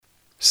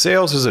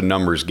Sales is a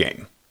numbers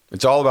game.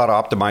 It's all about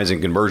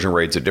optimizing conversion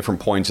rates at different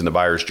points in the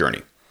buyer's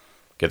journey.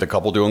 Get the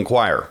couple to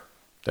inquire,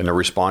 then to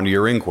respond to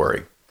your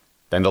inquiry,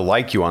 then to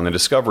like you on the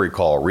discovery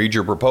call, read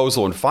your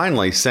proposal, and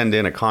finally send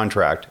in a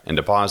contract and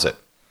deposit.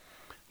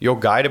 You'll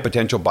guide a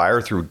potential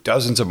buyer through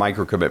dozens of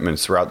micro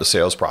commitments throughout the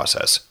sales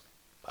process,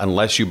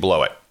 unless you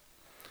blow it,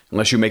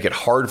 unless you make it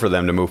hard for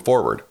them to move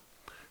forward,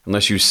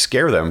 unless you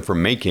scare them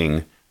from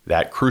making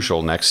that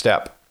crucial next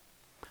step.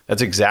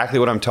 That's exactly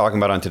what I'm talking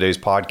about on today's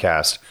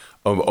podcast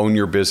of Own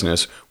Your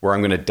Business, where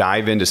I'm going to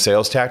dive into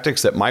sales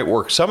tactics that might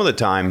work some of the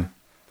time,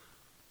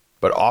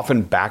 but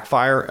often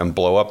backfire and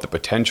blow up the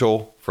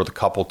potential for the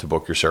couple to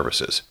book your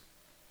services.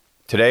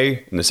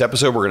 Today, in this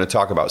episode, we're going to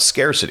talk about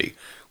scarcity,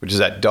 which is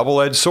that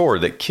double-edged sword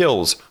that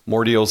kills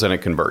more deals than it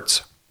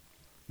converts.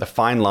 The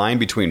fine line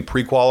between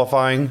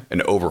pre-qualifying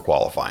and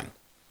over-qualifying.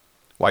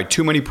 Why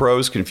too many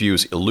pros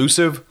confuse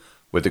elusive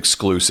with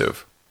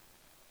exclusive.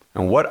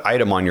 And what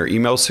item on your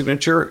email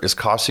signature is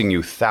costing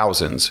you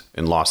thousands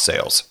in lost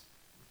sales.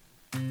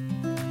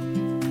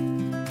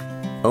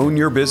 Own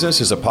Your Business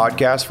is a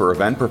podcast for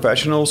event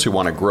professionals who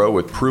want to grow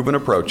with proven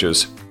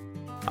approaches.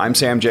 I'm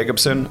Sam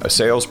Jacobson, a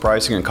sales,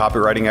 pricing, and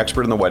copywriting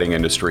expert in the wedding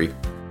industry.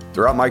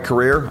 Throughout my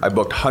career, I've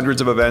booked hundreds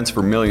of events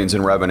for millions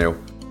in revenue.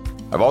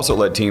 I've also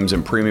led teams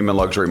in premium and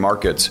luxury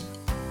markets.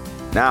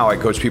 Now I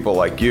coach people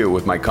like you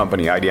with my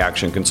company, ID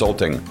Action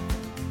Consulting.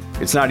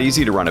 It's not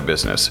easy to run a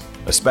business,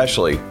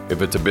 especially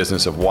if it's a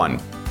business of one,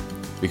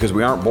 because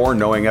we aren't born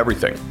knowing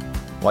everything.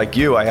 Like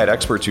you, I had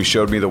experts who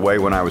showed me the way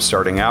when I was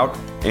starting out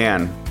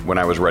and when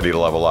I was ready to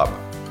level up.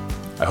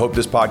 I hope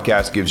this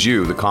podcast gives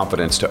you the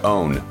confidence to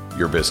own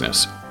your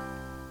business.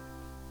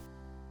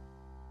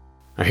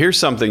 Now, here's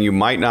something you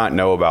might not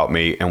know about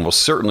me and will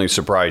certainly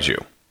surprise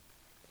you.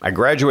 I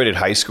graduated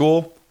high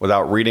school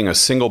without reading a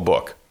single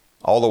book,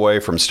 all the way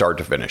from start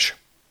to finish.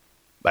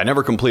 I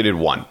never completed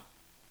one.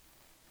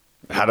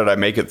 How did I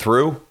make it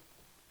through?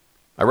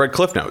 I read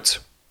Cliff Notes.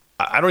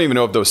 I don't even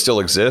know if those still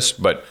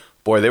exist, but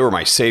boy, they were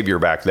my savior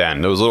back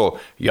then. Those little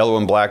yellow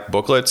and black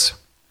booklets.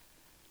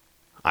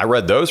 I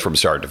read those from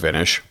start to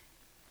finish.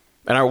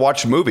 And I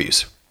watched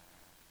movies.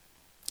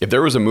 If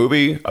there was a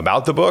movie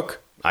about the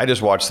book, I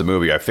just watched the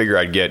movie. I figured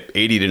I'd get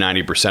 80 to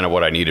 90% of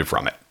what I needed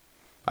from it.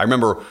 I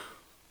remember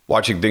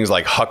watching things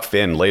like Huck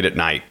Finn late at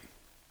night.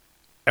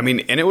 And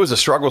it was a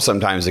struggle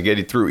sometimes to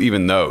get through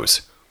even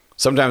those.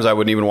 Sometimes I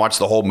wouldn't even watch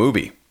the whole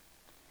movie.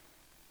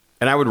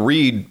 And I would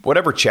read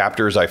whatever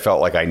chapters I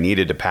felt like I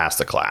needed to pass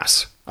the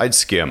class. I'd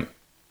skim.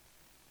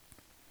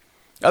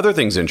 Other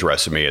things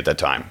interested me at that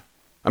time.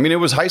 It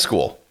was high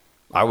school.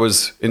 I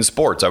was in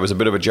sports. I was a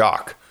bit of a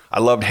jock. I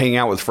loved hanging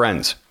out with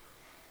friends.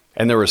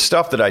 And there was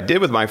stuff that I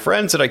did with my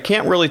friends that I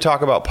can't really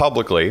talk about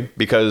publicly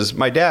because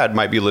my dad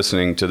might be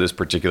listening to this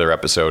particular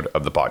episode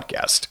of the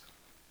podcast.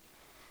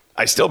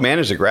 I still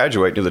managed to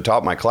graduate to the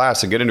top of my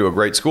class and get into a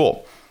great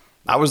school.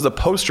 I was the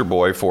poster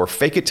boy for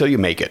fake it till you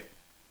make it.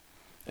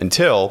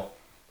 Until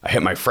I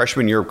hit my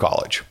freshman year of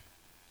college.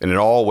 And it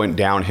all went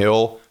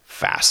downhill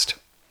fast.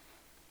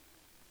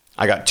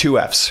 I got 2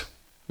 Fs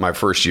my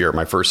first year,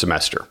 my first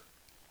semester.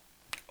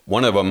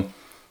 One of them,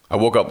 I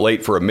woke up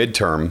late for a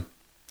midterm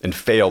and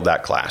failed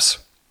that class.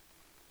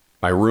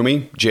 My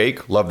roomie,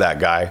 Jake, loved that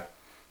guy,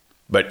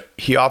 but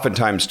he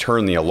oftentimes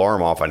turned the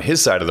alarm off on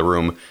his side of the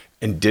room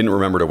and didn't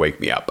remember to wake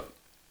me up.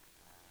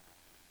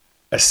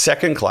 A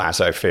second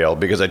class I failed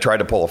because I tried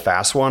to pull a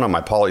fast one on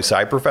my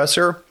poli-sci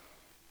professor.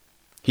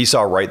 He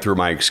saw right through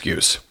my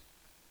excuse.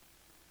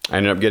 I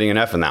ended up getting an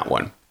F in that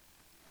one.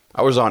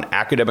 I was on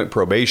academic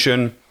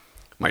probation.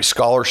 My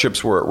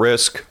scholarships were at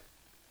risk.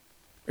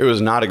 It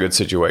was not a good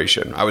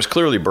situation. I was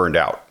clearly burned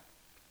out.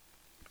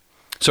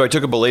 So I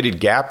took a belated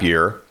gap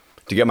year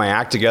to get my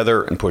act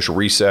together and push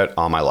reset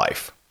on my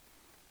life.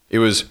 It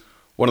was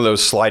one of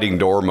those sliding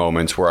door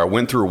moments where I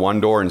went through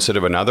one door instead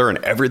of another and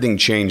everything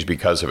changed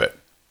because of it.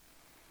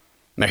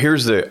 Now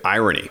here's the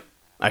irony.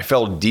 I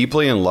fell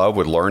deeply in love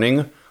with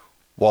learning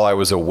while I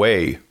was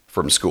away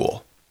from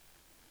school.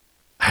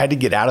 I had to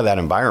get out of that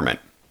environment.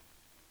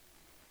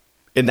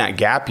 In that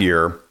gap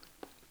year,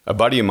 a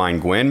buddy of mine,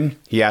 Gwyn,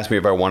 he asked me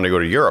if I wanted to go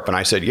to Europe. And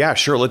I said, yeah,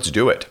 sure, let's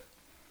do it.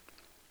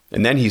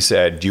 And then he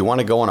said, do you want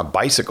to go on a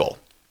bicycle?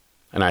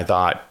 And I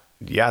thought,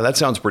 yeah, that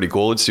sounds pretty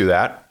cool. Let's do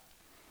that.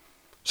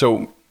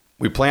 So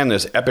we planned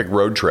this epic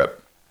road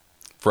trip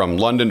from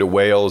London to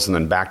Wales and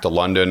then back to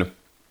London,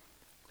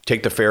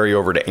 take the ferry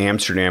over to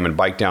Amsterdam and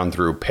bike down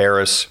through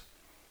Paris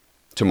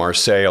to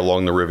Marseille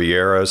along the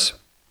Rivieras,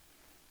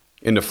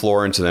 into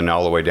Florence, and then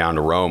all the way down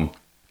to Rome.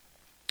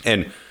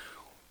 And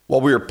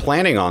while we were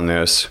planning on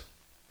this,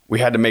 we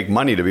had to make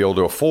money to be able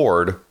to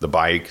afford the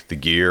bike, the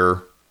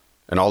gear,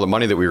 and all the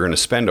money that we were going to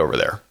spend over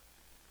there.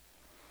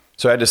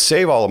 So I had to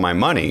save all of my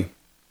money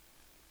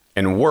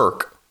and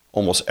work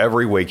almost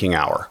every waking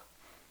hour.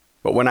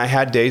 But when I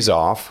had days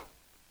off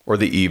or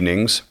the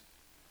evenings,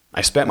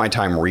 I spent my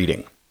time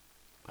reading.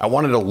 I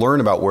wanted to learn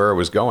about where I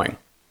was going.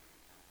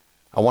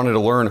 I wanted to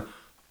learn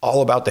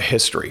all about the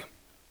history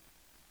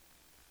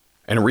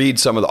and read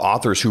some of the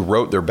authors who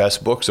wrote their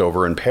best books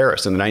over in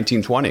Paris in the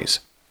 1920s.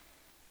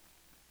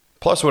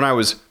 Plus, when I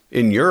was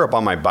in Europe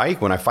on my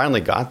bike, when I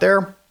finally got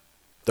there,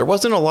 there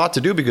wasn't a lot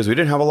to do because we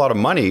didn't have a lot of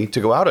money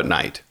to go out at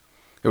night.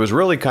 It was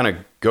really kind of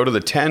go to the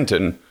tent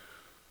and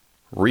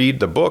read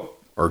the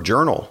book or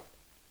journal.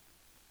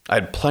 I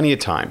had plenty of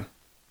time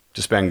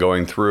to spend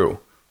going through.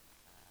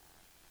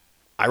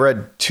 I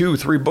read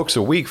 2-3 books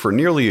a week for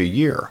nearly a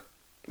year.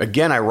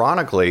 Again,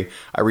 ironically,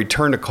 I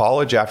returned to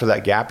college after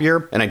that gap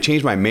year and I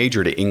changed my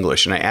major to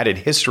English and I added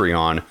history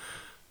on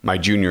my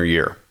junior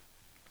year.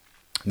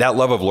 That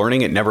love of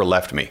learning, it never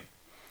left me.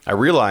 I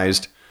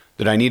realized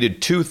that I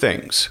needed 2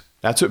 things.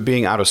 That's what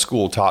being out of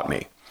school taught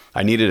me.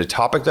 I needed a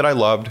topic that I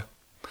loved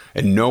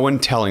and no one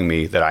telling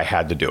me that I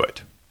had to do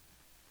it.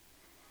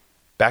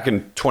 Back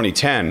in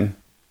 2010,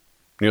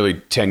 nearly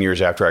 10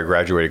 years after I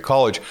graduated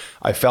college,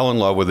 I fell in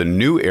love with a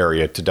new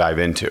area to dive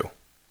into.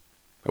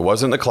 It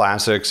wasn't the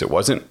classics. It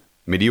wasn't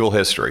medieval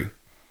history.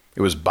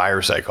 It was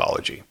buyer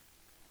psychology.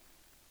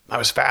 I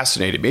was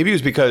fascinated. Maybe it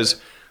was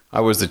because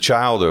I was the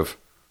child of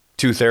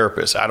 2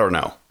 therapists. I don't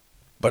know.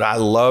 But I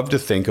love to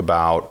think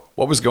about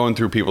what was going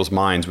through people's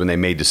minds when they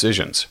made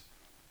decisions.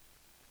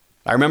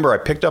 I remember I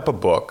picked up a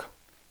book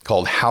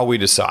called How We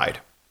Decide.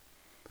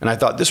 And I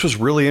thought this was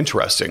really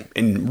interesting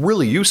and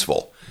really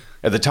useful.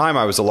 At the time,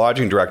 I was the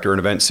lodging director and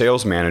event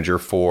sales manager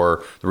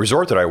for the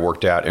resort that I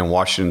worked at in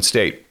Washington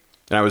State.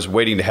 And I was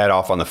waiting to head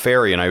off on the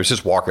ferry, and I was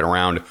just walking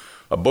around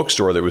a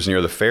bookstore that was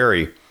near the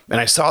ferry. And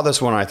I saw this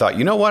one, and I thought,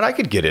 you know what? I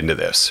could get into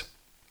this.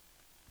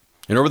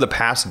 And over the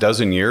past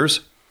dozen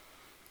years,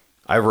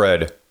 I've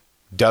read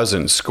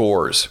dozens,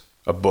 scores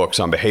of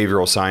books on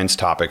behavioral science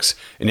topics.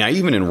 And I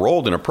even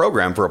enrolled in a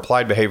program for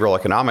applied behavioral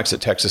economics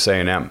at Texas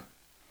A&M.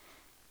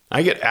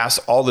 I get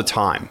asked all the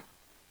time,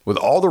 with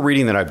all the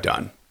reading that I've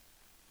done,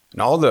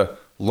 and all the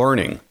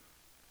learning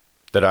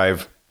that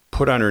I've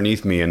put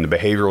underneath me in the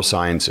behavioral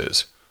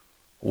sciences,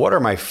 what are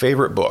my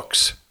favorite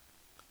books?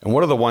 And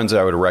what are the ones that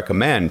I would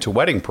recommend to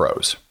wedding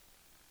pros?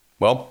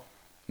 Well,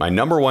 my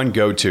number one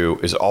go-to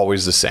is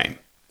always the same,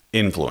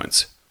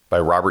 Influence by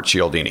Robert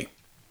Cialdini.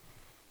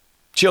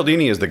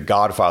 Cialdini is the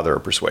godfather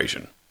of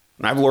persuasion,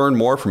 and I've learned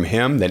more from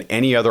him than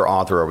any other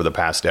author over the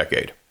past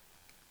decade.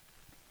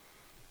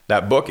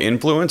 That book,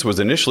 Influence, was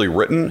initially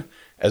written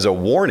as a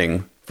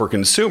warning for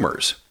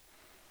consumers.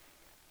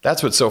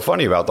 That's what's so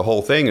funny about the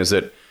whole thing, is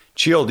that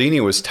Cialdini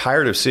was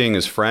tired of seeing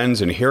his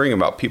friends and hearing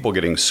about people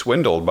getting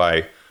swindled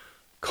by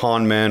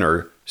con men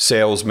or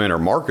salesmen or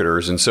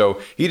marketers. And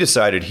so he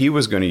decided he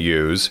was going to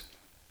use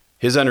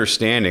his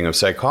understanding of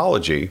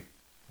psychology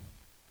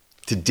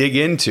to dig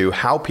into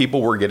how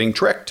people were getting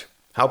tricked,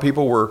 how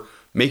people were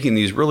making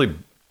these really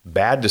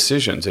bad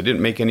decisions. It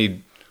didn't make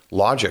any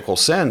logical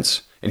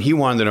sense. And he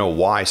wanted to know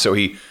why. So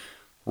he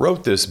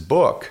wrote this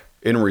book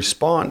in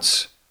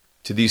response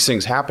to these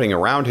things happening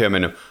around him.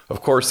 And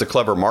of course, the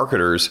clever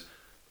marketers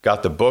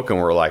got the book and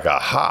were like,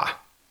 aha,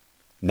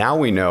 now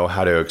we know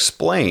how to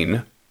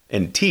explain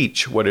and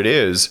teach what it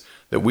is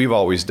that we've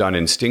always done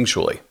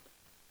instinctually.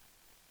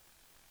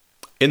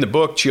 In the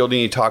book,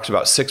 Cialdini talks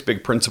about 6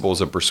 big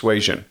principles of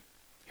persuasion.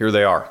 Here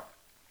they are: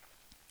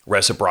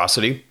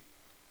 reciprocity,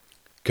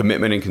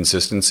 commitment and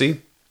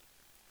consistency,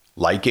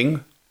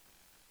 liking,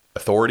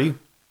 authority,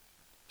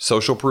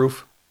 social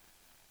proof,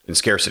 and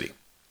scarcity.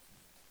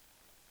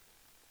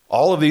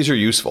 All of these are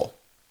useful,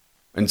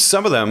 and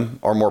some of them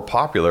are more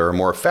popular or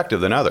more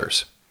effective than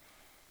others.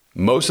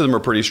 Most of them are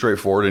pretty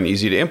straightforward and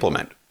easy to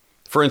implement.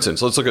 For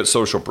instance, let's look at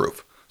social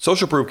proof.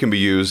 Social proof can be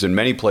used in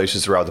many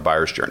places throughout the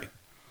buyer's journey.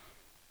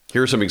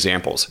 Here are some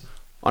examples.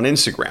 On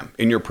Instagram,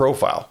 in your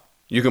profile,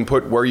 you can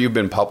put where you've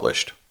been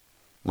published.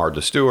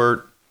 Martha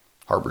Stewart,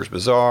 Harper's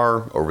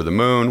Bazaar, Over the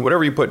Moon,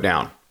 whatever you put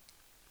down.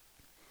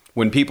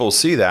 When people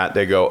see that,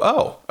 they go,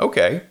 oh,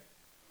 okay.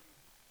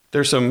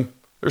 There's some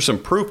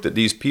proof that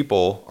these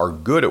people are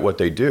good at what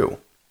they do.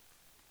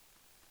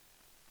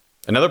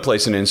 Another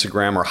place in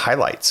Instagram are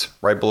highlights.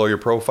 Right below your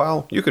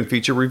profile, you can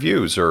feature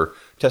reviews or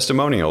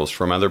testimonials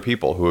from other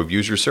people who have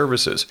used your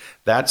services.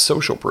 That's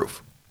social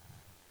proof.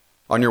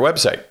 On your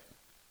website,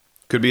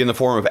 could be in the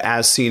form of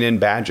as seen in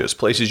badges,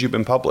 places you've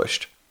been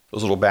published.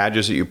 Those little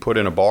badges that you put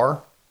in a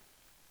bar,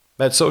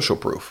 that's social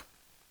proof.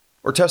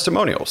 Or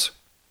testimonials.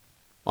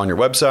 On your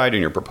website,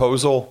 in your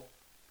proposal,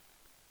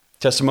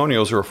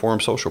 testimonials are a form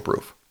of social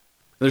proof.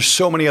 And there's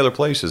so many other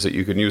places that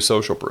you can use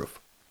social proof.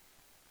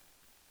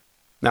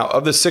 Now,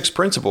 of the 6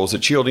 principles that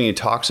Cialdini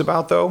talks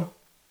about, though,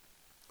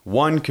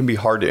 one can be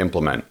hard to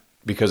implement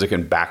because it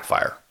can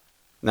backfire,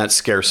 and that's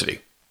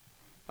scarcity.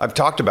 I've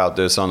talked about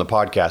this on the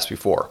podcast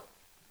before.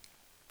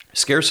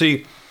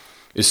 Scarcity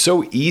is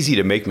so easy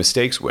to make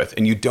mistakes with,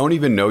 and you don't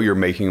even know you're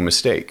making a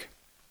mistake.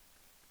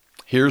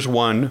 Here's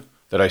one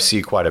that I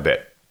see quite a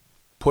bit: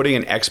 putting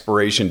an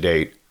expiration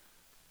date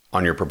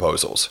on your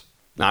proposals.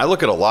 Now, I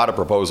look at a lot of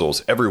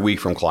proposals every week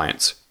from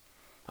clients.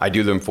 I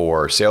do them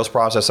for sales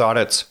process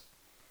audits.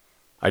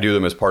 I do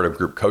them as part of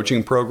group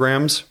coaching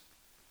programs,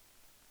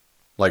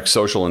 like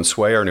Social and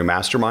Sway, our new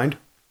mastermind.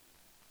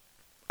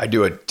 I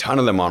do a ton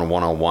of them on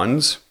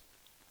one-on-ones.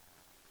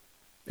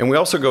 And we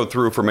also go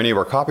through for many of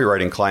our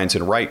copywriting clients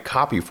and write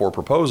copy for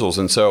proposals.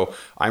 And so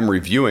I'm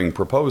reviewing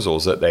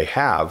proposals that they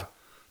have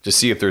to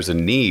see if there's a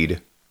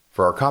need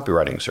for our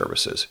copywriting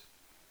services.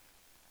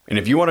 And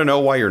if you want to know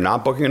why you're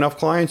not booking enough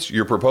clients,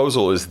 your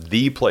proposal is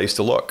the place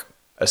to look,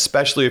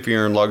 especially if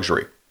you're in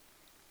luxury.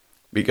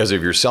 Because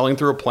if you're selling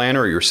through a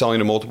planner or you're selling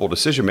to multiple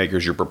decision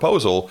makers, your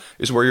proposal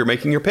is where you're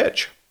making your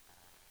pitch.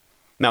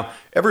 Now,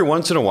 every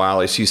once in a while,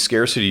 I see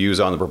scarcity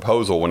used on the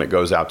proposal when it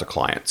goes out to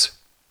clients.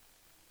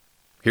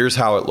 Here's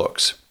how it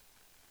looks.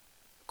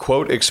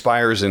 Quote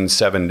expires in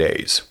 7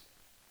 days,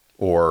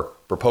 or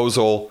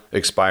proposal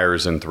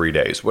expires in 3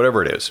 days,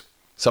 whatever it is.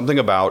 Something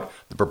about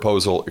the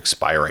proposal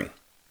expiring.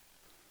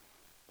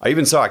 I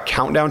even saw a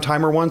countdown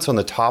timer once on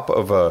the top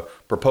of a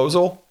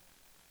proposal.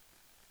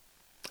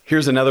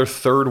 Here's another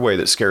third way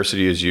that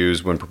scarcity is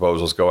used when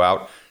proposals go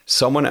out.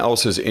 Someone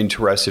else is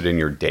interested in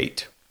your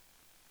date.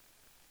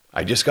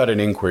 I just got an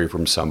inquiry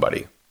from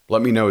somebody.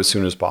 Let me know as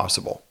soon as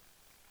possible.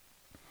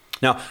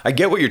 Now, I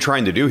get what you're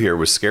trying to do here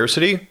with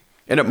scarcity,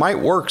 and it might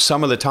work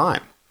some of the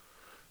time.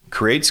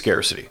 Create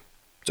scarcity.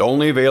 It's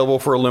only available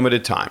for a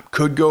limited time.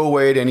 Could go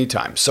away at any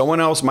time. Someone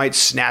else might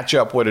snatch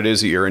up what it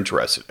is that you're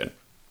interested in.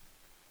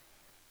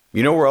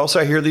 You know where else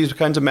I hear these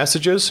kinds of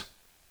messages?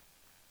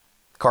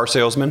 Car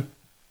salesmen.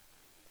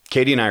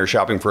 Katie and I are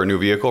shopping for a new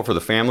vehicle for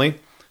the family,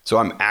 so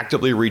I'm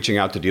actively reaching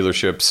out to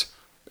dealerships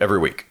every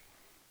week.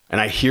 And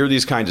I hear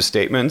these kinds of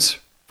statements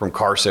from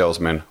car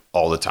salesmen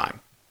all the time.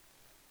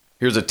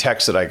 Here's a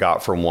text that I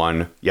got from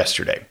one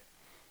yesterday.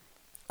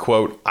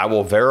 Quote, I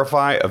will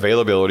verify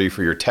availability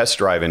for your test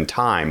drive in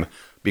time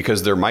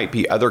because there might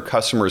be other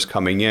customers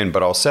coming in,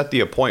 but I'll set the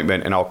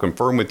appointment and I'll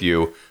confirm with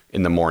you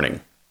in the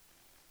morning.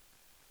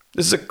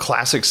 This is a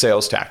classic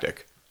sales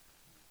tactic.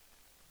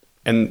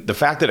 And the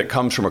fact that it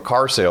comes from a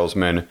car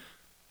salesman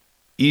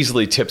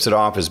easily tips it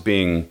off as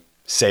being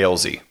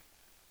salesy.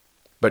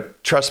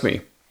 But trust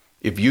me,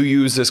 if you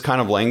use this kind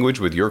of language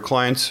with your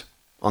clients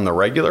on the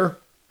regular,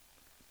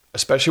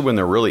 especially when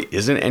there really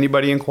isn't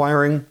anybody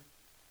inquiring,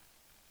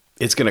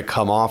 it's going to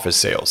come off as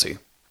salesy.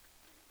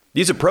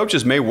 These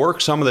approaches may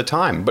work some of the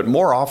time, but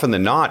more often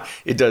than not,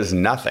 it does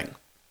nothing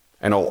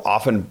and it'll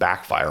often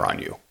backfire on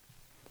you.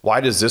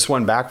 Why does this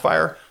one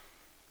backfire?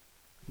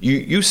 You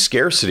use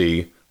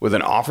scarcity with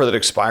an offer that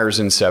expires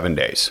in 7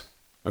 days.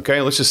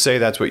 Okay, let's just say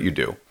that's what you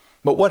do.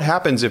 But what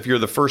happens if you're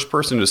the first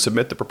person to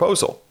submit the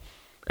proposal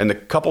and the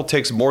couple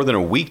takes more than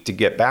a week to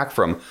get back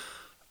from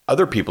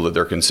other people that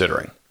they're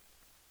considering?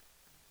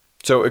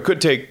 So it could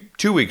take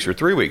 2 weeks or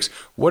 3 weeks.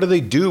 What do they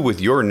do with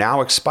your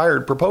now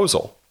expired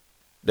proposal?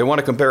 They want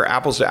to compare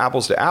apples to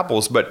apples to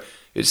apples, but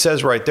it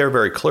says right there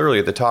very clearly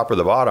at the top or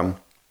the bottom,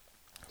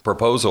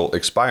 proposal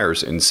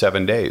expires in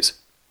 7 days.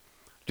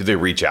 Do they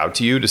reach out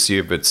to you to see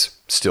if it's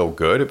still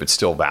good, if it's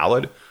still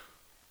valid?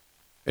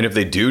 And if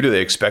they do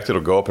they expect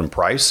it'll go up in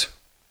price?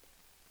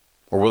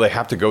 Or will they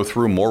have to go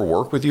through more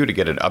work with you to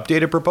get an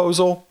updated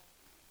proposal?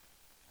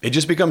 It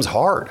just becomes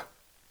hard.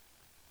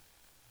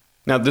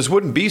 Now, this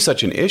wouldn't be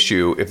such an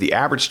issue if the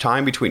average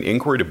time between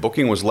inquiry to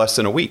booking was less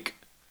than a week.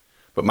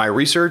 But my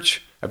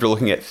research, after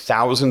looking at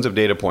thousands of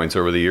data points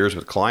over the years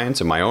with clients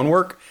and my own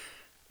work,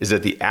 is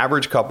that the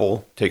average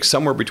couple takes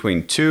somewhere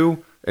between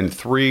 2 and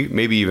 3,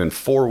 maybe even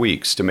 4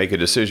 weeks to make a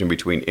decision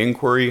between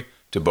inquiry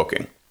to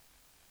booking.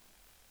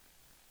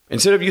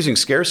 Instead of using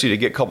scarcity to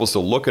get couples to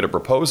look at a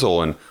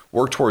proposal and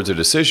work towards a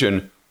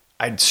decision,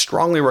 I'd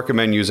strongly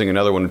recommend using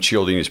another one of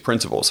Cialdini's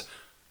principles,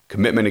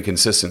 commitment and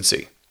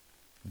consistency.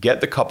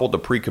 Get the couple to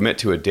pre-commit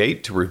to a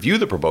date to review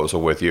the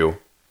proposal with you,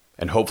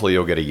 and hopefully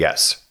you'll get a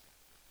yes.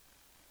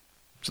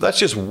 So that's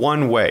just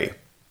one way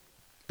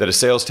that a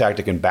sales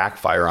tactic can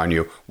backfire on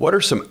you. What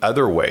are some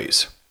other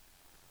ways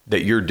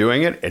that you're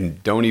doing it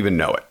and don't even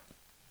know it?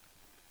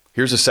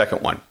 Here's a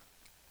second one.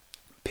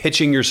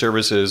 Pitching your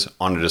services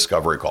on a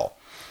discovery call.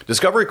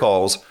 Discovery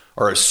calls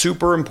are a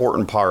super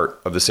important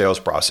part of the sales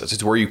process.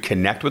 It's where you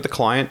connect with the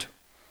client.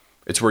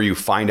 It's where you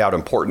find out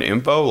important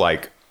info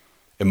like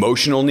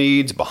emotional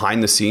needs,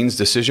 behind the scenes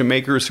decision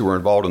makers who are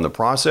involved in the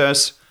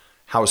process,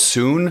 how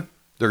soon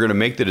they're going to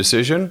make the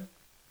decision.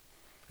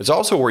 It's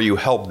also where you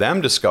help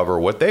them discover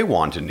what they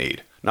want and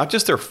need, not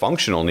just their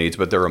functional needs,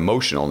 but their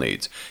emotional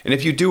needs. And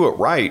if you do it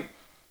right,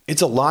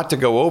 it's a lot to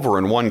go over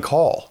in one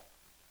call.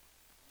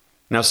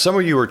 Now, some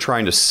of you are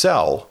trying to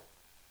sell,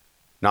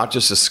 not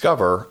just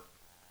discover,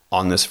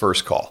 on this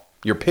first call.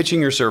 You're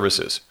pitching your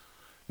services.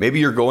 Maybe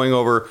you're going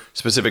over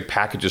specific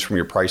packages from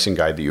your pricing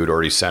guide that you had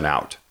already sent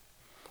out.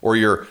 Or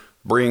you're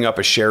bringing up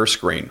a share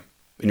screen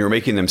and you're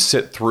making them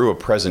sit through a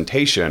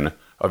presentation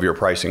of your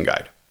pricing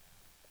guide.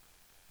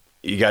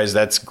 You guys,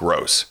 that's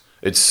gross.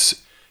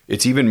 It's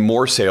even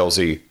more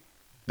salesy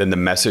than the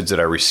message that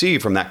I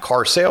received from that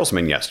car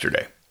salesman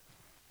yesterday.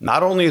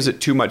 Not only is it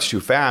too much too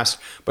fast,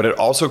 but it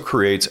also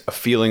creates a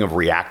feeling of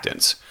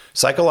reactance.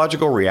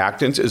 Psychological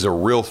reactance is a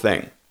real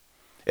thing.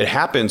 It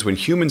happens when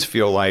humans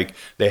feel like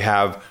they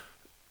have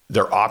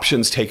their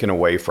options taken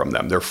away from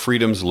them, their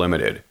freedoms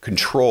limited,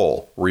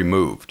 control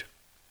removed.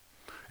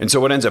 And so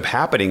what ends up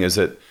happening is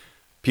that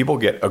people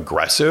get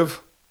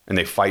aggressive and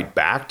they fight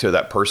back to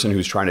that person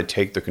who's trying to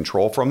take the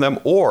control from them,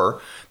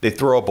 or they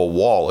throw up a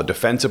wall, a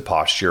defensive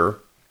posture,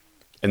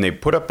 and they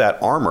put up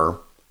that armor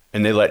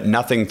and they let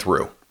nothing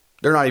through.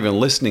 They're not even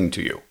listening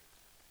to you.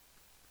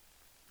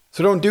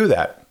 So don't do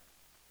that.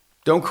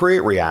 Don't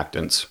create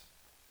reactance.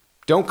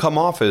 Don't come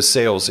off as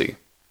salesy.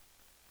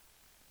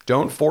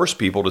 Don't force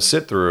people to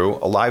sit through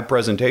a live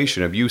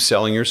presentation of you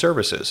selling your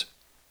services.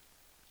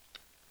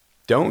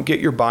 Don't get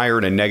your buyer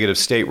in a negative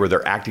state where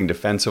they're acting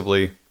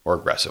defensively or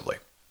aggressively.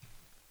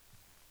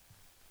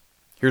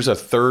 Here's a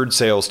third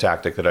sales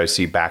tactic that I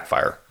see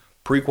backfire: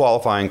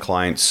 pre-qualifying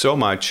clients so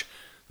much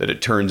that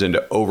it turns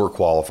into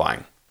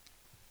over-qualifying.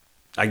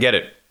 I get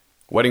it.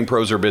 Wedding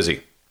pros are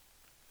busy.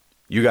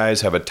 You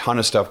guys have a ton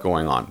of stuff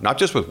going on, not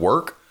just with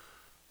work,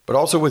 but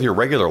also with your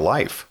regular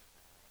life.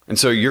 And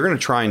so you're going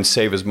to try and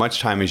save as much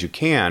time as you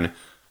can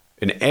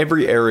in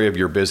every area of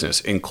your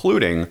business,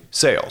 including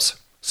sales.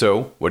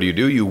 So what do?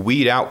 You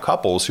weed out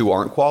couples who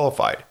aren't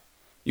qualified.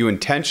 You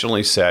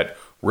intentionally set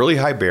really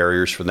high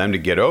barriers for them to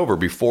get over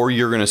before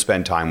you're going to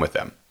spend time with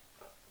them.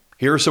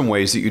 Here are some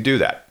ways that you do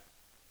that.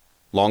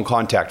 Long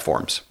contact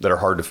forms that are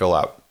hard to fill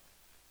out.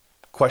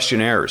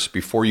 Questionnaires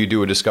before you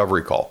do a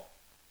discovery call.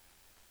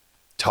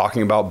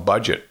 Talking about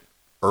budget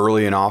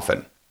early and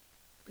often,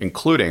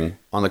 including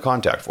on the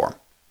contact form.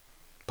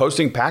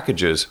 Posting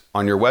packages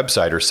on your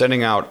website or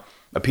sending out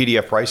a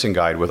PDF pricing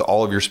guide with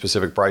all of your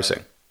specific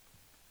pricing.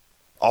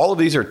 All of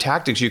these are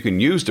tactics you can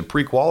use to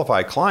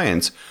pre-qualify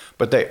clients,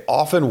 but they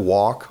often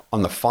walk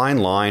on the fine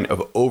line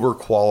of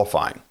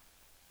over-qualifying.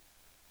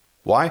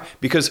 Why?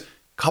 Because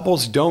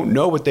couples don't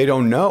know what they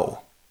don't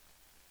know.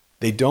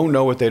 They don't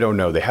know what they don't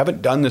know. They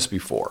haven't done this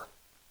before.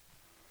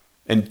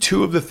 And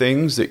two of the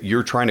things that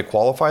you're trying to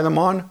qualify them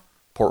on,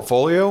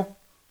 portfolio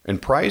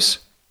and price,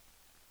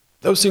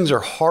 those things are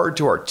hard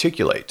to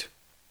articulate.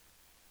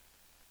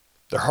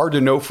 They're hard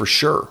to know for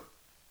sure.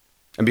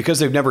 And because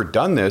they've never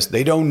done this,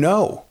 they don't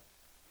know.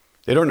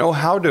 They don't know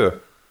how to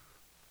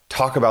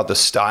talk about the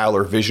style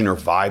or vision or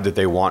vibe that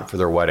they want for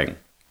their wedding.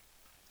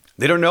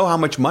 They don't know how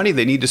much money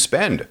they need to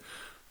spend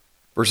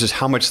versus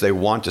how much they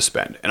want to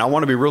spend. And I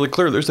want to be really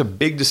clear, there's a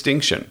big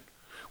distinction.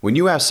 When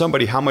you ask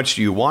somebody how much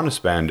do you want to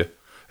spend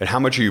and how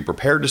much are you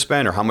prepared to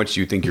spend or how much do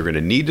you think you're going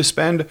to need to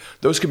spend,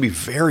 those could be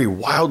very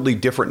wildly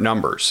different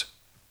numbers.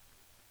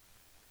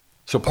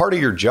 So part of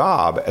your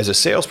job as a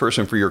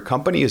salesperson for your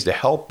company is to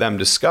help them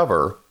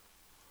discover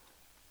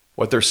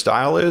what their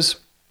style is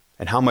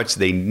and how much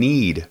they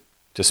need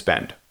to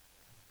spend.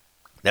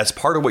 That's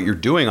part of what you're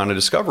doing on a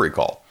discovery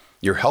call.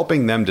 You're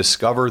helping them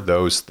discover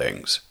those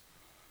things.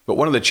 But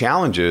one of the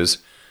challenges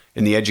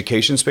in the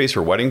education space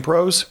for wedding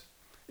pros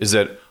is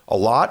that a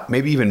lot,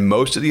 maybe even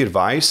most of the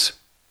advice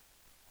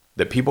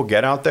that people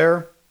get out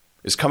there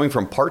is coming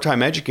from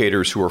part-time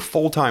educators who are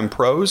full-time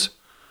pros.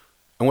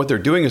 And what they're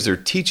doing is they're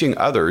teaching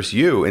others,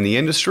 you in the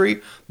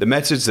industry, the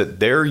message that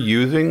they're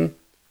using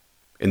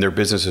in their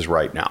businesses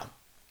right now.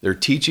 They're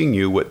teaching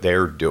you what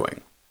they're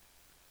doing.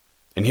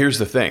 And here's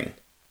the thing.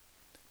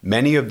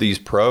 Many of these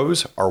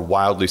pros are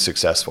wildly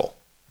successful.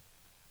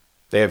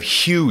 They have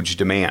huge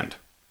demand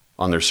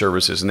on their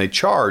services and they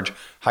charge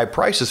high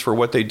prices for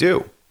what they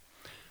do.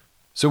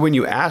 So when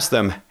you ask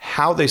them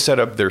how they set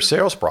up their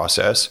sales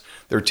process,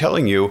 they're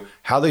telling you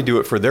how they do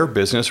it for their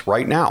business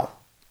right now.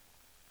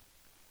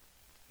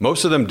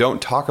 Most of them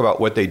don't talk about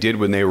what they did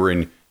when they were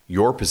in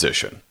your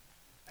position,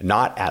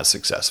 not as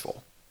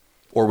successful,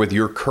 or with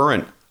your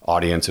current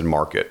audience and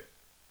market.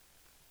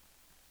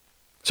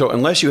 So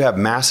unless you have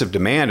massive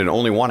demand and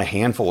only want a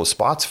handful of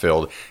spots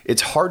filled,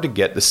 it's hard to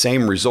get the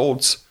same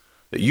results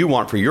that you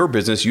want for your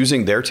business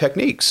using their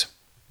techniques.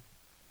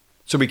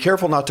 So be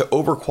careful not to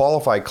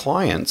overqualify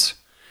clients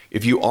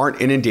if you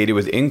aren't inundated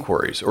with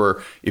inquiries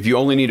or if you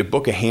only need to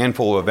book a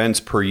handful of events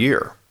per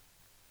year.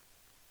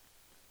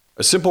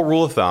 A simple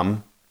rule of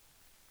thumb,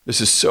 this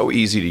is so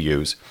easy to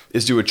use,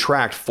 is to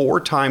attract 4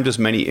 times as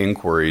many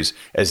inquiries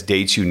as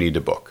dates you need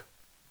to book.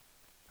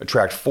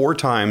 Attract 4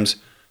 times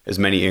as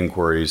many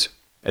inquiries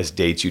as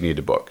dates you need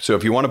to book. So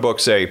if you want to book,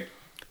 say,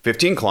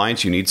 15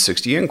 clients, you need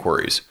 60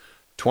 inquiries.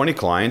 20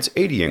 clients,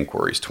 80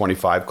 inquiries.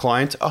 25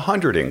 clients,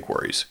 100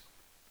 inquiries.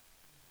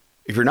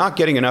 If you're not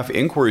getting enough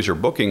inquiries or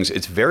bookings,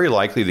 it's very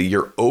likely that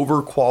you're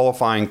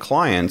overqualifying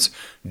clients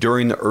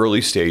during the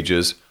early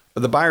stages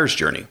of the buyer's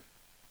journey.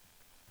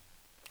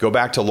 Go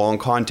back to long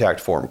contact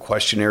form,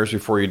 questionnaires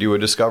before you do a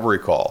discovery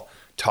call,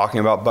 talking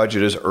about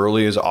budget as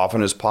early as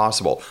often as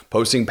possible,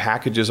 posting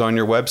packages on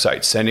your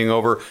website, sending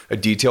over a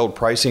detailed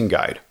pricing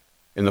guide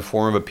in the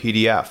form of a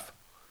PDF,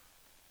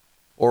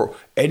 or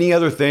any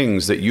other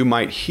things that you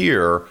might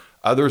hear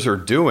others are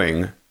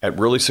doing at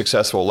really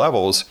successful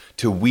levels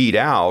to weed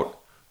out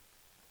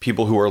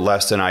people who are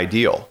less than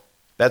ideal.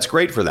 That's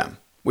great for them.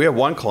 We have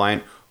one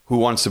client who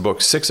wants to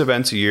book 6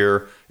 events a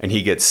year and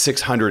he gets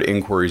 600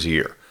 inquiries a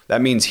year.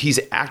 That means he's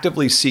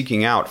actively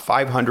seeking out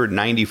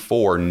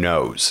 594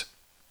 no's.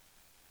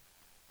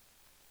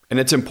 And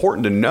it's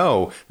important to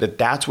know that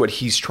that's what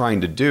he's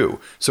trying to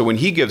do. So when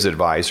he gives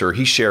advice or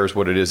he shares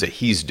what it is that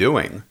he's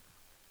doing,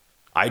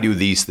 I do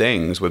these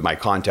things with my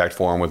contact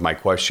form, with my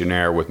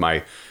questionnaire, with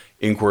my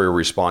inquiry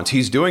response.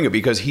 He's doing it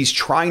because he's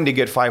trying to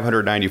get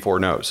 594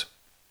 no's.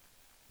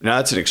 Now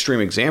that's an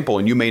extreme example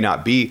and you may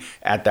not be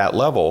at that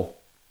level,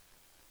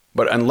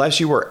 But unless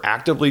you are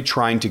actively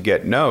trying to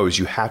get no's,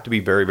 you have to be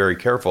very, very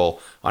careful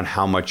on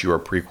how much you are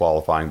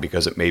pre-qualifying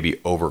because it may be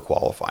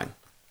over-qualifying.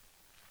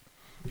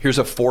 Here's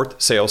a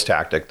fourth sales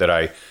tactic that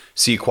I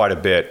see quite a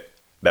bit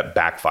that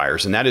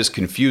backfires, and that is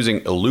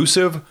confusing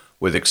elusive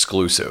with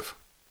exclusive.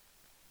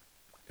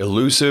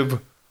 Elusive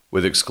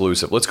with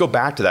exclusive. Let's go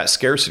back to that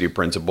scarcity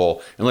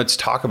principle and let's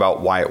talk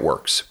about why it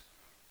works.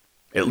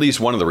 At least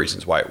one of the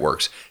reasons why it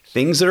works.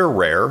 Things that are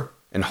rare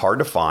and hard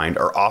to find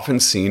are often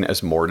seen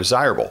as more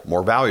desirable,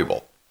 more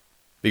valuable,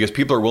 because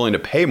people are willing to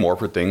pay more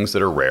for things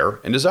that are rare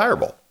and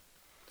desirable.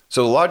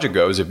 So the logic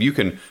goes, if you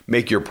can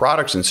make your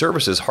products and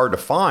services hard to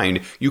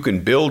find, you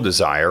can build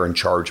desire and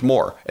charge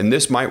more. And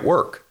this might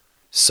work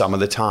some of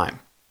the time,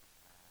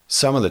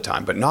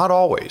 but not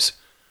always.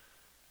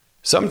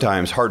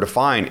 Sometimes hard to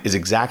find is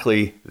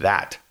exactly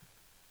that,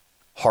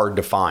 hard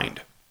to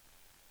find.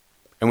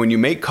 And when you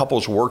make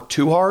couples work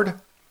too hard,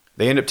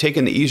 they end up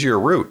taking the easier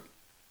route.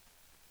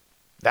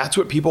 That's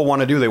what people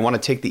want to do. They want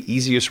to take the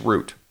easiest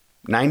route,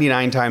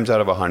 99 times out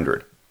of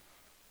 100.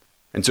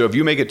 And so if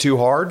you make it too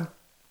hard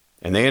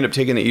and they end up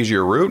taking the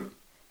easier route,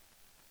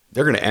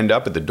 they're going to end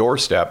up at the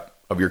doorstep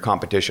of your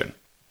competition.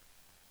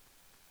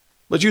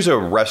 Let's use a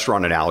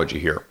restaurant analogy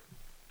here.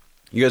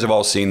 You guys have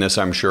all seen this,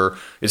 I'm sure.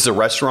 It's a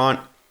restaurant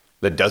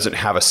that doesn't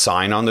have a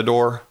sign on the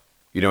door.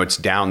 You know, it's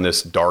down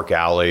this dark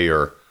alley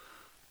or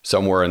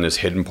somewhere in this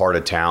hidden part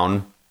of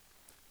town,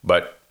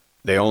 but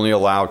they only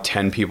allow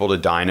 10 people to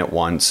dine at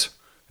once,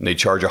 and they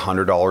charge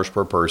 $100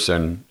 per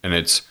person, and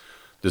it's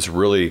this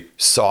really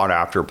sought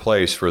after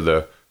place for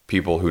the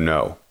people who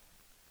know.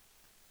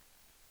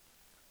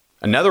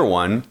 Another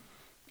one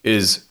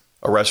is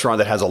a restaurant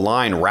that has a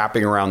line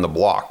wrapping around the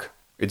block.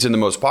 It's in the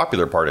most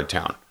popular part of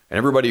town, and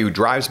everybody who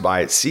drives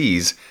by it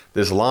sees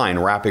this line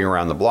wrapping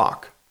around the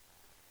block.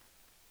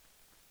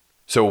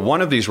 So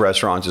one of these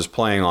restaurants is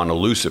playing on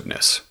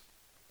elusiveness.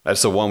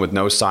 That's the one with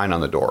no sign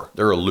on the door.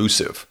 They're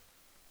elusive.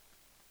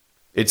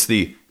 It's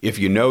the if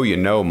you know, you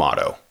know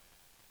motto.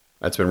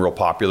 That's been real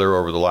popular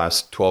over the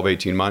last 12,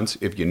 18 months.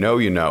 If you know,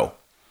 you know.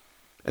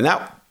 And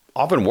that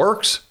often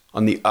works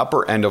on the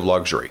upper end of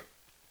luxury,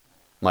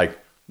 like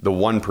the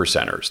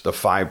 1%ers, the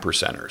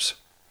 5%ers,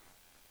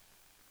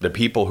 the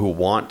people who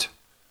want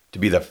to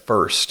be the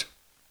first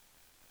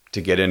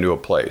to get into a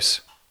place.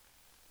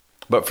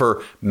 But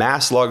for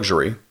mass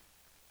luxury,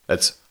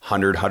 that's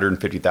 $100,000,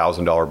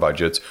 $150,000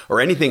 budgets, or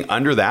anything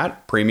under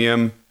that,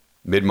 premium,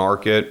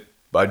 mid-market,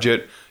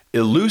 budget,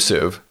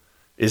 elusive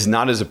is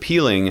not as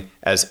appealing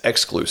as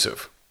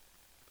exclusive.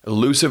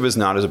 Elusive is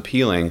not as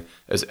appealing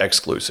as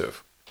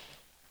exclusive.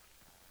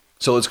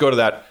 So let's go to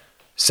that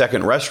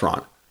second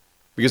restaurant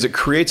because it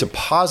creates a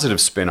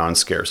positive spin on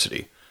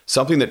scarcity,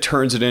 something that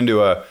turns it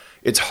into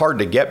it's hard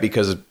to get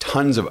because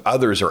tons of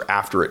others are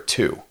after it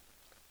too.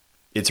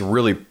 It's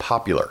really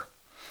popular.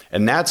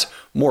 And that's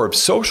more of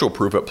social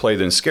proof at play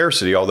than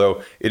scarcity,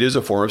 although it is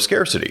a form of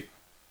scarcity.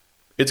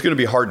 It's going to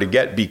be hard to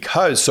get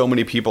because so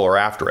many people are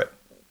after it.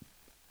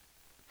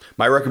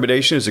 My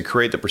recommendation is to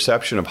create the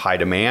perception of high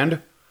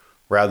demand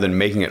rather than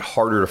making it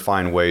harder to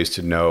find ways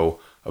to know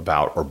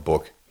about or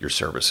book your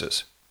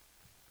services.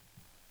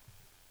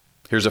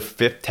 Here's a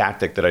fifth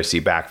tactic that I see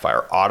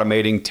backfire: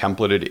 automating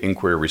templated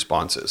inquiry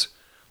responses.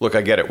 Look,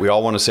 I get it. We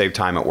all want to save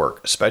time at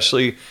work,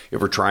 especially if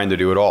we're trying to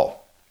do it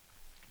all.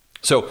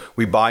 So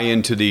we buy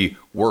into the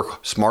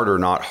work smarter,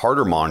 not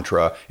harder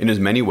mantra in as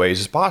many ways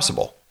as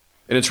possible.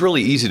 And it's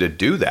really easy to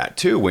do that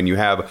too when you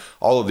have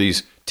all of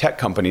these tech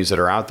companies that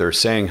are out there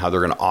saying how they're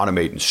going to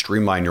automate and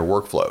streamline your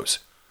workflows.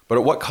 But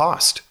at what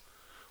cost?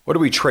 What do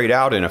we trade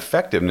out in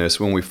effectiveness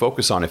when we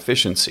focus on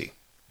efficiency?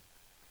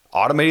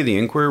 Automating the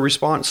inquiry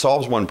response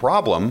solves one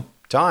problem,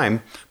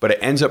 time, but it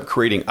ends up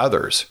creating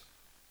others.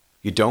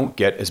 You don't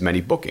get as many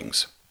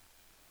bookings.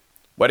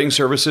 Wedding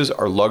services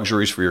are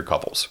luxuries for your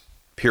couples.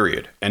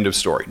 Period. End of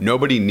story.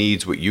 Nobody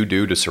needs what you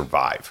do to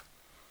survive.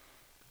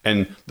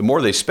 And the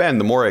more they spend,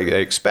 the more they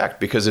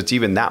expect because it's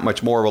even that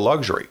much more of a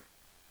luxury.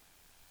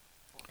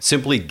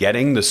 Simply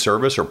getting the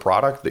service or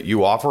product that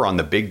you offer on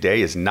the big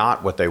day is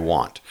not what they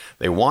want.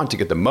 They want to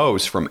get the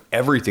most from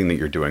everything that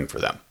you're doing for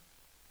them.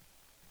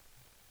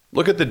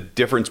 Look at the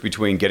difference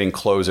between getting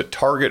clothes at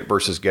Target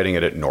versus getting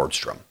it at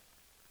Nordstrom.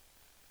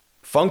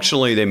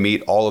 Functionally, they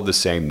meet all of the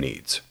same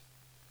needs.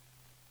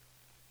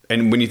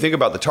 And when you think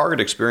about the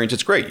Target experience,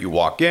 it's great. You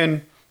walk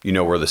in, you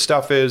know where the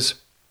stuff is.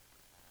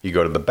 You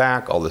go to the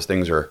back, all those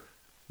things are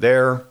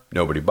there.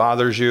 Nobody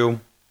bothers you.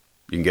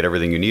 You can get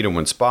everything you need in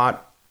one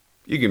spot.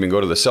 You can even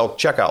go to the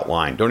self-checkout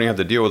line. Don't even have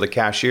to deal with the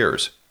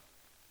cashiers.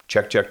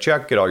 Check,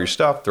 get all your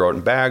stuff, throw it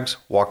in bags,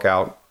 walk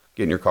out,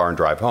 get in your car and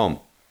drive home.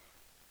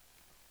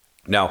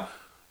 Now,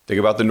 think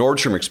about the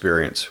Nordstrom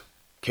experience.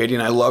 Katie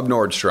and I love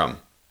Nordstrom.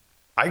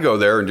 I go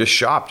there and just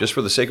shop just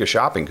for the sake of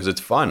shopping because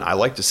it's fun. I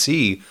like to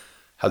see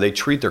how they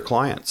treat their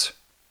clients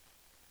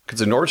because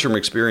the Nordstrom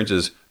experience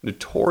is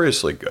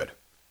notoriously good.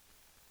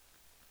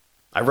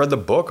 I read the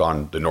book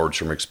on the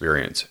Nordstrom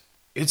experience.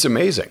 It's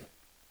amazing.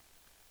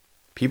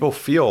 People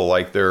feel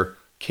like they're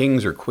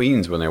kings or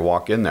queens when they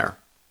walk in there.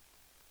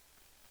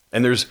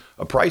 And there's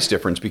a price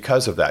difference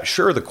because of that.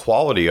 Sure, the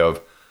quality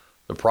of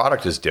The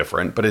product is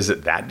different, but is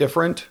it that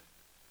different?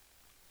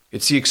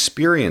 It's the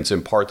experience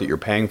in part that you're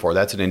paying for.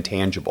 That's an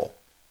intangible.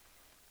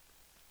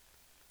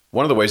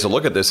 One of the ways to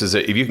look at this is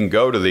that if you can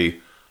go to the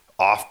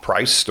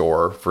off-price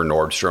store for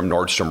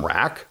Nordstrom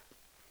Rack,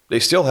 they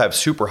still have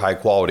super high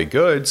quality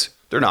goods.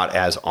 They're not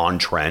as on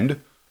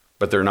trend,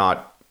 but they're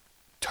not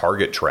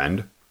Target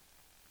trend.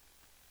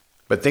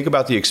 But think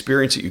about the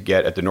experience that you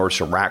get at the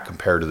Nordstrom Rack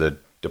compared to the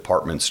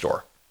department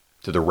store,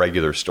 to the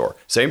regular store.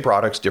 Same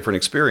products, different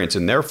experience,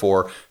 and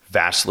therefore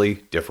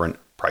vastly different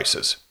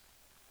prices.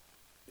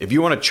 If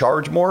you want to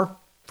charge more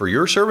for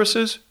your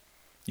services,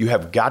 you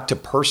have got to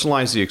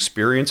personalize the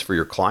experience for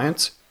your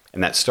clients,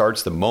 and that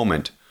starts the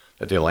moment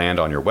that they land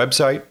on your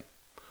website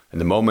and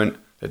the moment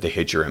that they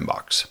hit your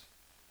inbox.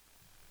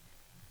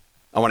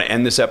 I want to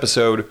end this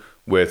episode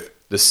with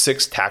the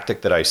sixth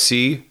tactic that I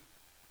see,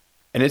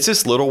 and it's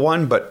this little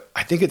one, but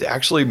I think it's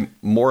actually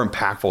more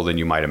impactful than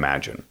you might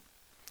imagine.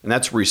 And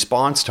that's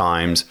response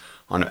times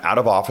on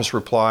out-of-office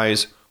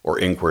replies or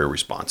inquiry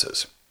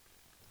responses.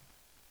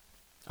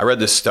 I read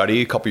this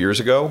study a couple years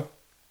ago.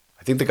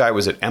 I think the guy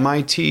was at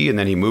MIT and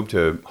then he moved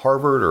to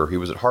Harvard, or he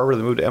was at Harvard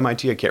and moved to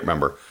MIT. I can't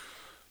remember.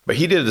 But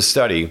he did a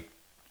study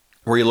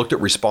where he looked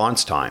at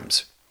response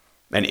times.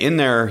 And in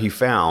there, he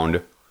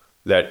found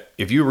that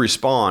if you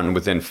respond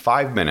within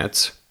 5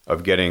 minutes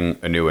of getting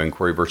a new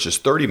inquiry versus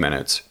 30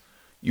 minutes,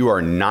 you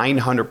are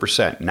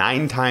 900%,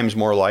 9 times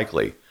more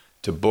likely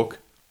to book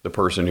the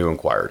person who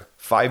inquired.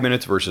 5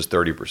 minutes versus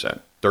 30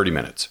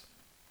 minutes.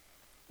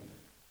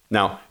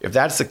 Now, if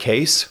that's the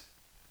case,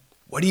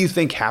 what do you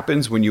think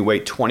happens when you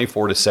wait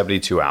 24 to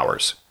 72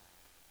 hours?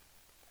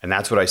 And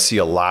that's what I see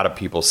a lot of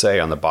people say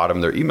on the bottom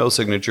of their email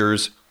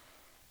signatures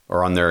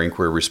or on their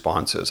inquiry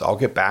responses. I'll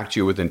get back to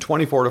you within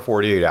 24 to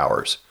 48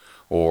 hours.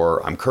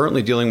 Or I'm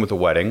currently dealing with a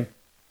wedding.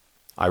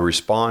 I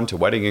respond to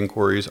wedding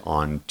inquiries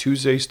on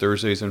Tuesdays,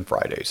 Thursdays, and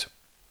Fridays.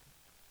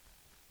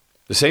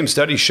 The same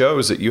study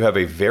shows that you have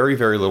a very,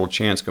 very little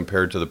chance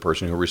compared to the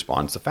person who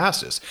responds the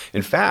fastest.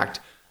 In fact,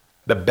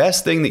 the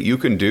best thing that you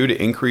can do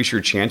to increase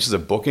your chances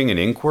of booking an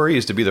inquiry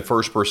is to be the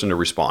first person to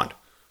respond.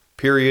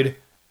 Period.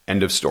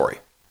 End of story.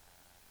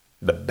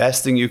 The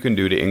best thing you can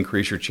do to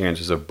increase your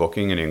chances of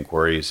booking an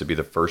inquiry is to be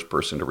the first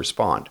person to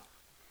respond.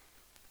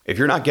 If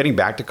you're not getting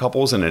back to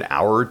couples in an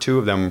hour or two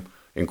of them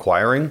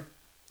inquiring,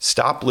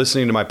 stop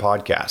listening to my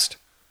podcast.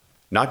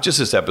 Not just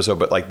this episode,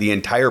 but like the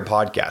entire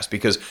podcast,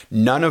 because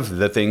none of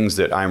the things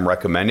that I'm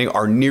recommending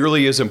are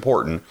nearly as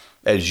important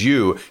as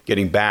you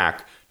getting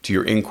back to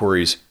your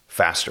inquiries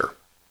faster.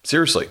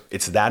 Seriously,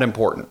 it's that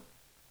important.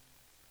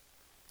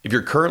 If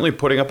you're currently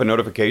putting up a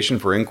notification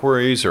for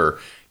inquiries or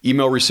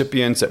email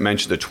recipients that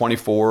mention the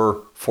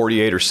 24,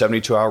 48, or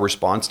 72-hour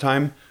response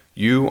time,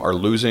 you are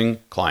losing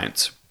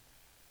clients.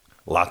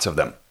 Lots of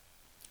them.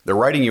 They're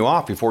writing you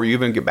off before you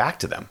even get back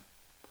to them.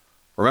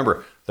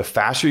 Remember, the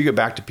faster you get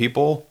back to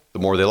people, the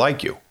more they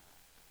like you.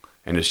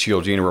 And as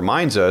Cialdini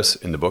reminds us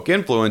in the book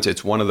Influence,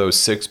 it's one of those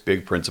 6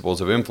 big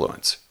principles of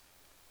influence.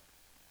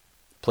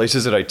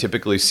 Places that I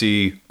typically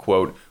see,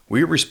 quote,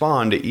 we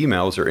respond to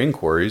emails or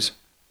inquiries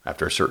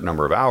after a certain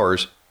number of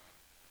hours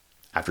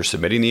after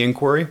submitting the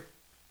inquiry,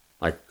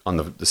 like on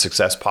the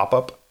success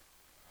pop-up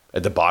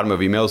at the bottom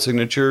of email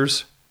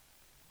signatures.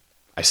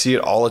 I see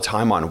it all the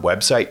time on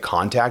website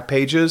contact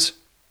pages.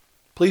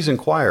 Please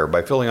inquire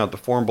by filling out the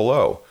form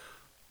below.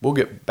 We'll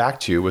get back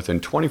to you within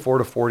 24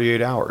 to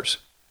 48 hours.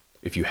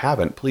 If you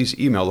haven't, please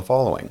email the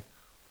following.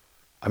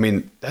 I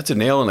mean, that's a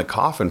nail in the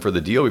coffin for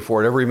the deal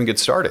before it ever even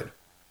gets started.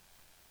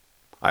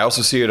 I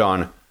also see it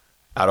on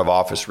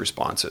out-of-office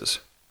responses.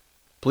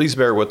 Please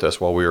bear with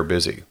us while we are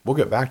busy. We'll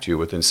get back to you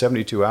within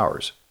 72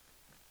 hours.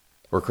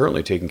 We're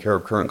currently taking care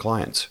of current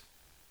clients.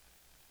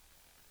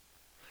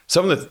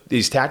 Some of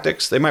these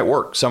tactics, they might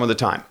work some of the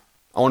time.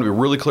 I want to be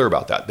really clear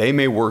about that. They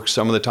may work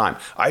some of the time.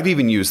 I've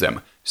even used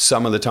them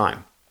some of the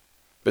time.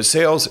 But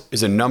sales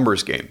is a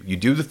numbers game. You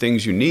do the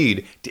things you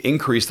need to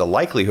increase the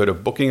likelihood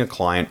of booking a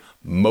client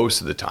most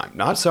of the time.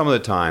 Not some of the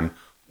time,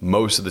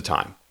 most of the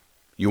time.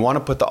 You want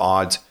to put the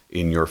odds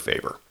in your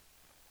favor.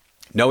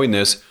 Knowing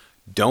this,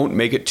 don't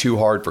make it too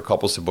hard for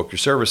couples to book your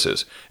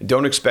services. And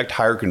don't expect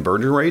higher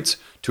conversion rates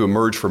to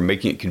emerge from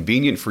making it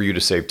convenient for you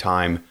to save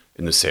time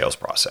in the sales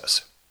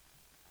process.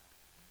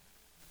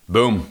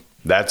 Boom.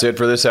 That's it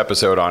for this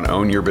episode on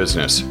Own Your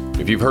Business.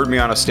 If you've heard me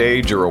on a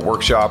stage or a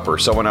workshop or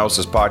someone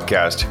else's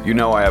podcast, you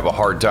know I have a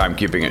hard time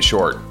keeping it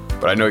short,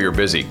 but I know you're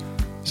busy.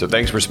 So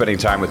thanks for spending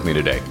time with me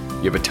today.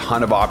 You have a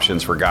ton of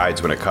options for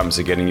guides when it comes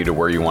to getting you to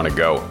where you want to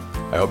go.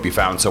 I hope you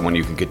found someone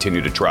you can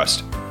continue to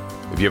trust.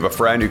 If you have a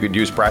friend who could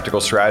use practical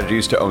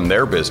strategies to own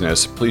their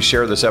business, please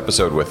share this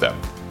episode with them.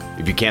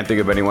 If you can't think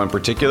of anyone in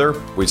particular,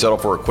 we'd settle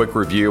for a quick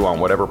review on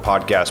whatever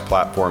podcast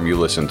platform you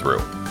listen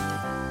through.